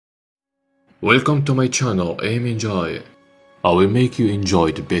Welcome to my channel, Aim Enjoy. I will make you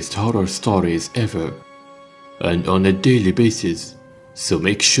enjoy the best horror stories ever, and on a daily basis, so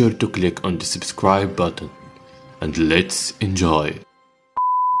make sure to click on the subscribe button, and let's enjoy.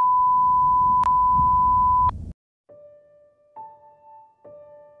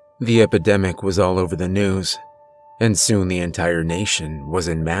 The epidemic was all over the news, and soon the entire nation was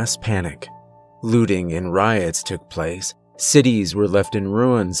in mass panic. Looting and riots took place, cities were left in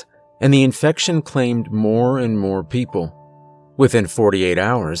ruins, and the infection claimed more and more people. Within 48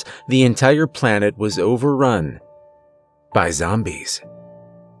 hours, the entire planet was overrun by zombies.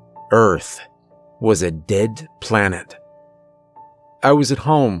 Earth was a dead planet. I was at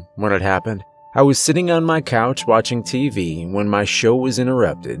home when it happened. I was sitting on my couch watching TV when my show was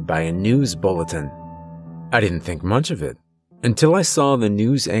interrupted by a news bulletin. I didn't think much of it until I saw the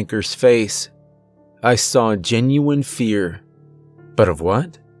news anchor's face. I saw genuine fear. But of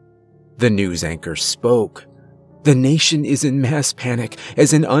what? The news anchor spoke. The nation is in mass panic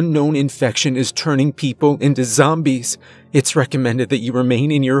as an unknown infection is turning people into zombies. It's recommended that you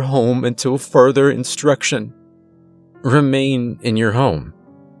remain in your home until further instruction. Remain in your home,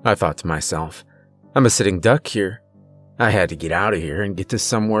 I thought to myself. I'm a sitting duck here. I had to get out of here and get to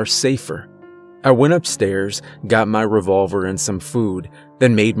somewhere safer. I went upstairs, got my revolver and some food,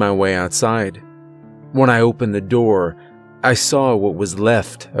 then made my way outside. When I opened the door, I saw what was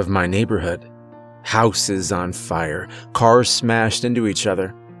left of my neighborhood. Houses on fire, cars smashed into each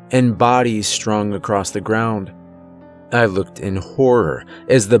other, and bodies strung across the ground. I looked in horror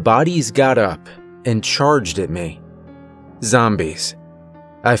as the bodies got up and charged at me. Zombies.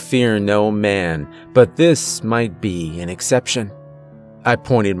 I fear no man, but this might be an exception. I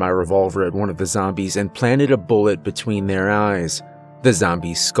pointed my revolver at one of the zombies and planted a bullet between their eyes. The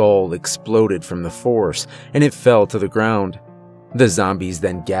zombie's skull exploded from the force, and it fell to the ground. The zombies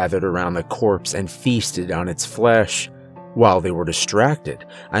then gathered around the corpse and feasted on its flesh. While they were distracted,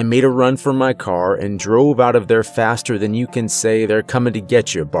 I made a run for my car and drove out of there faster than you can say they're coming to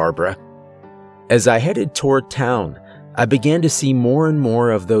get you, Barbara. As I headed toward town, I began to see more and more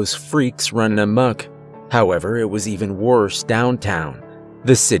of those freaks running amok. However, it was even worse downtown.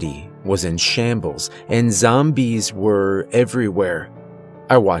 The city was in shambles, and zombies were everywhere.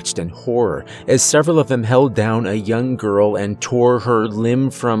 I watched in horror as several of them held down a young girl and tore her limb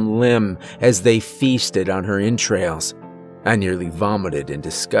from limb as they feasted on her entrails. I nearly vomited in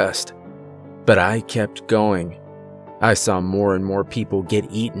disgust. But I kept going. I saw more and more people get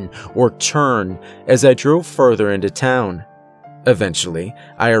eaten or turn as I drove further into town. Eventually,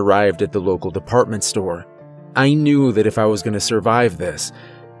 I arrived at the local department store. I knew that if I was going to survive this,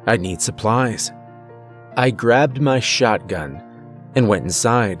 I'd need supplies. I grabbed my shotgun and went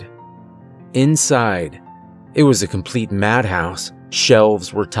inside. Inside, it was a complete madhouse.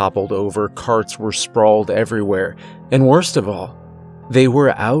 Shelves were toppled over, carts were sprawled everywhere, and worst of all, they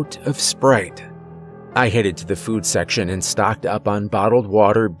were out of Sprite. I headed to the food section and stocked up on bottled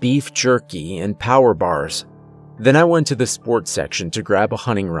water, beef jerky, and power bars. Then I went to the sports section to grab a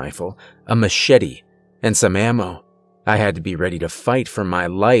hunting rifle, a machete, and some ammo. I had to be ready to fight for my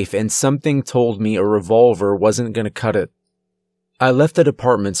life, and something told me a revolver wasn't going to cut it. I left the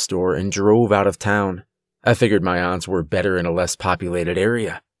department store and drove out of town. I figured my odds were better in a less populated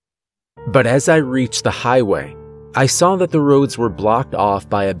area. But as I reached the highway, I saw that the roads were blocked off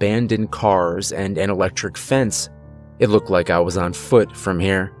by abandoned cars and an electric fence. It looked like I was on foot from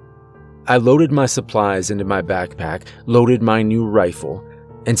here. I loaded my supplies into my backpack, loaded my new rifle,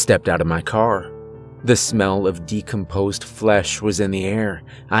 and stepped out of my car. The smell of decomposed flesh was in the air.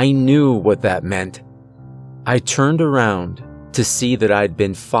 I knew what that meant. I turned around to see that I'd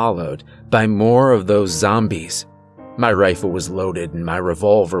been followed by more of those zombies. My rifle was loaded and my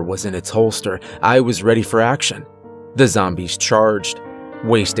revolver was in its holster. I was ready for action. The zombies charged.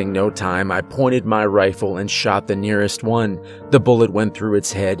 Wasting no time, I pointed my rifle and shot the nearest one. The bullet went through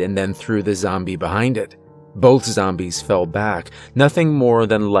its head and then through the zombie behind it. Both zombies fell back, nothing more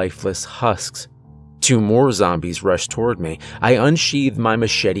than lifeless husks. Two more zombies rushed toward me. I unsheathed my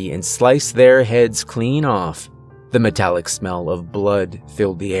machete and sliced their heads clean off. The metallic smell of blood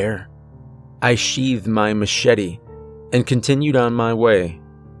filled the air. I sheathed my machete and continued on my way.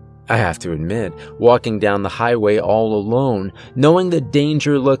 I have to admit, walking down the highway all alone, knowing that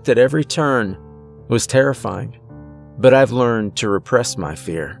danger looked at every turn, was terrifying. But I've learned to repress my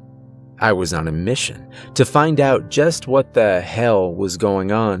fear. I was on a mission to find out just what the hell was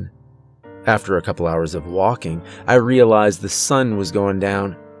going on. After a couple hours of walking, I realized the sun was going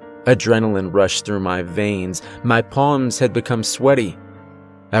down. Adrenaline rushed through my veins. My palms had become sweaty.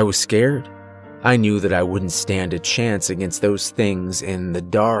 I was scared. I knew that I wouldn't stand a chance against those things in the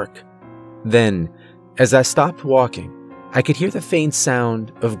dark. Then, as I stopped walking, I could hear the faint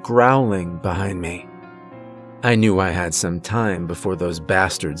sound of growling behind me. I knew I had some time before those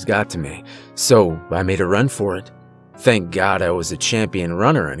bastards got to me, so I made a run for it. Thank God I was a champion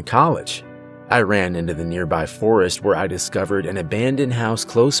runner in college. I ran into the nearby forest where I discovered an abandoned house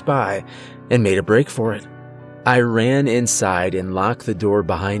close by and made a break for it. I ran inside and locked the door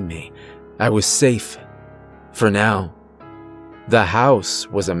behind me. I was safe. For now. The house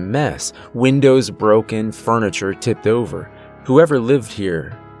was a mess. Windows broken, furniture tipped over. Whoever lived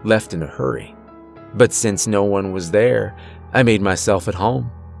here left in a hurry. But since no one was there, I made myself at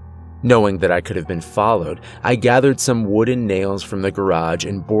home. Knowing that I could have been followed, I gathered some wooden nails from the garage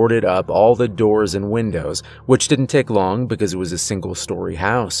and boarded up all the doors and windows, which didn't take long because it was a single-story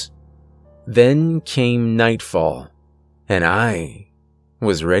house. Then came nightfall, and I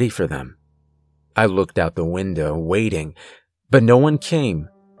was ready for them. I looked out the window, waiting, but no one came.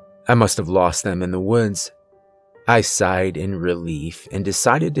 I must have lost them in the woods. I sighed in relief and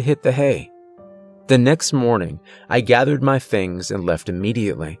decided to hit the hay. The next morning, I gathered my things and left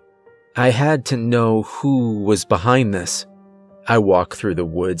immediately. I had to know who was behind this. I walked through the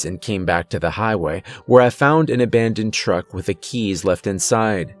woods and came back to the highway, where I found an abandoned truck with the keys left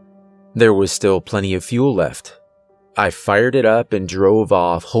inside. There was still plenty of fuel left. I fired it up and drove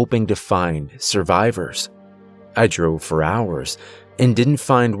off, hoping to find survivors. I drove for hours and didn't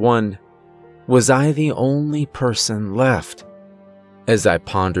find one. Was I the only person left? As I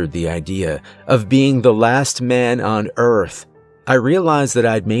pondered the idea of being the last man on Earth, I realized that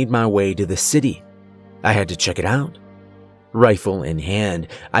I'd made my way to the city. I had to check it out. Rifle in hand,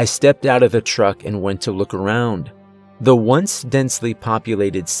 I stepped out of the truck and went to look around. The once densely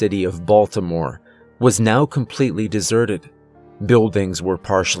populated city of Baltimore was now completely deserted. Buildings were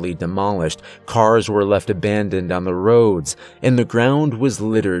partially demolished, cars were left abandoned on the roads, and the ground was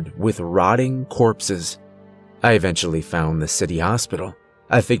littered with rotting corpses. I eventually found the city hospital.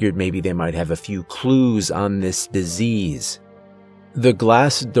 I figured maybe they might have a few clues on this disease. The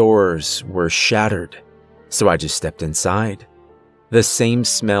glass doors were shattered, so I just stepped inside. The same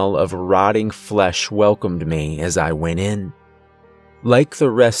smell of rotting flesh welcomed me as I went in. Like the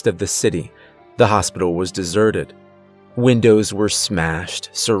rest of the city, the hospital was deserted. Windows were smashed,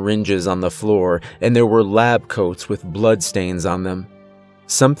 syringes on the floor, and there were lab coats with bloodstains on them.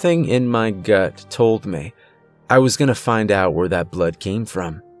 Something in my gut told me I was going to find out where that blood came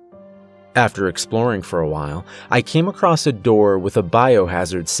from. After exploring for a while, I came across a door with a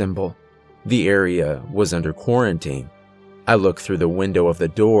biohazard symbol. The area was under quarantine. I looked through the window of the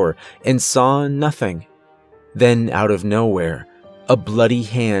door and saw nothing. Then, out of nowhere, a bloody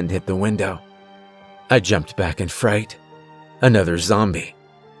hand hit the window. I jumped back in fright. Another zombie.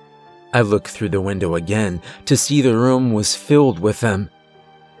 I looked through the window again to see the room was filled with them.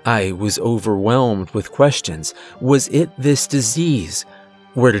 I was overwhelmed with questions. Was it this disease?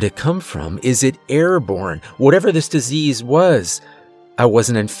 Where did it come from? Is it airborne? Whatever this disease was, I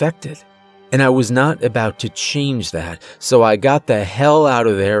wasn't infected. And I was not about to change that, so I got the hell out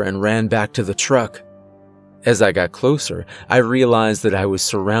of there and ran back to the truck. As I got closer, I realized that I was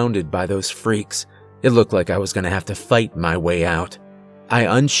surrounded by those freaks. It looked like I was going to have to fight my way out. I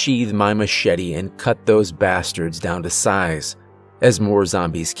unsheathed my machete and cut those bastards down to size. As more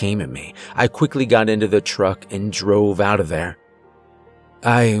zombies came at me, I quickly got into the truck and drove out of there.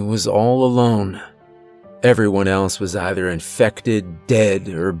 I was all alone. Everyone else was either infected, dead,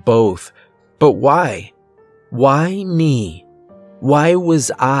 or both. But why? Why me? Why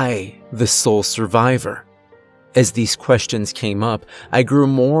was I the sole survivor? As these questions came up, I grew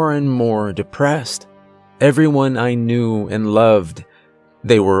more and more depressed. Everyone I knew and loved,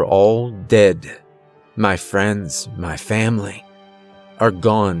 they were all dead. My friends, my family, are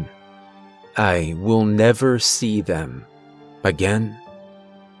gone. I will never see them again.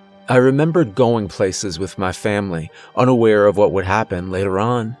 I remembered going places with my family, unaware of what would happen later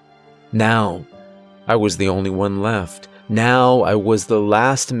on. Now, I was the only one left. Now, I was the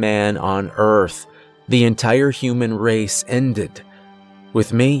last man on Earth. The entire human race ended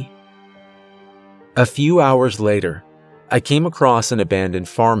with me. A few hours later, I came across an abandoned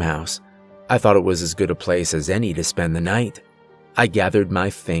farmhouse. I thought it was as good a place as any to spend the night. I gathered my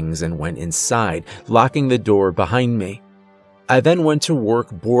things and went inside, locking the door behind me. I then went to work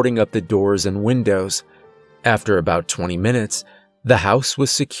boarding up the doors and windows. After about 20 minutes, the house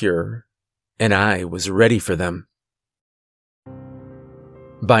was secure, and I was ready for them.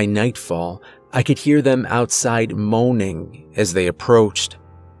 By nightfall, I could hear them outside moaning as they approached.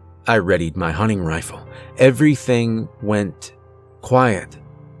 I readied my hunting rifle. Everything went quiet.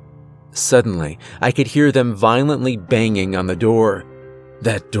 Suddenly, I could hear them violently banging on the door.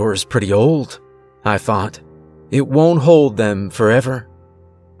 That door's pretty old, I thought. It won't hold them forever.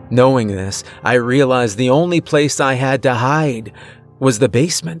 Knowing this, I realized the only place I had to hide was the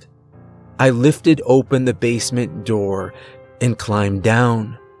basement. I lifted open the basement door and climbed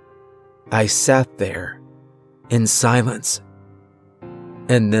down. I sat there in silence.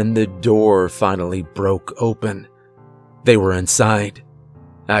 And then the door finally broke open. They were inside.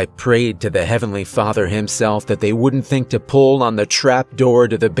 I prayed to the Heavenly Father himself that they wouldn't think to pull on the trap door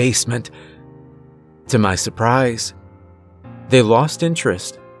to the basement. To my surprise, they lost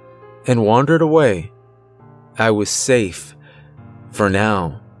interest and wandered away. I was safe for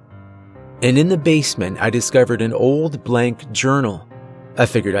now. And in the basement, I discovered an old blank journal. I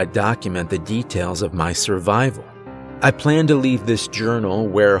figured I'd document the details of my survival. I planned to leave this journal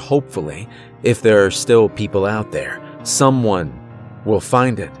where, hopefully, if there are still people out there, someone will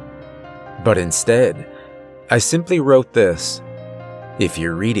find it. But instead, I simply wrote this. If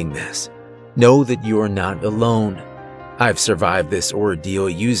you're reading this, know that you are not alone. I've survived this ordeal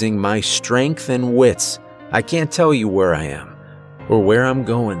using my strength and wits. I can't tell you where I am or where I'm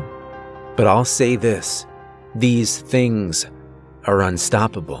going, but I'll say this. These things are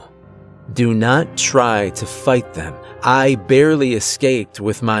unstoppable. Do not try to fight them. I barely escaped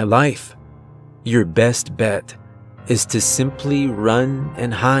with my life. Your best bet is to simply run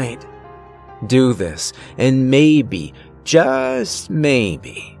and hide. Do this, and maybe, just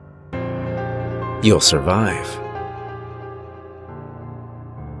maybe, you'll survive.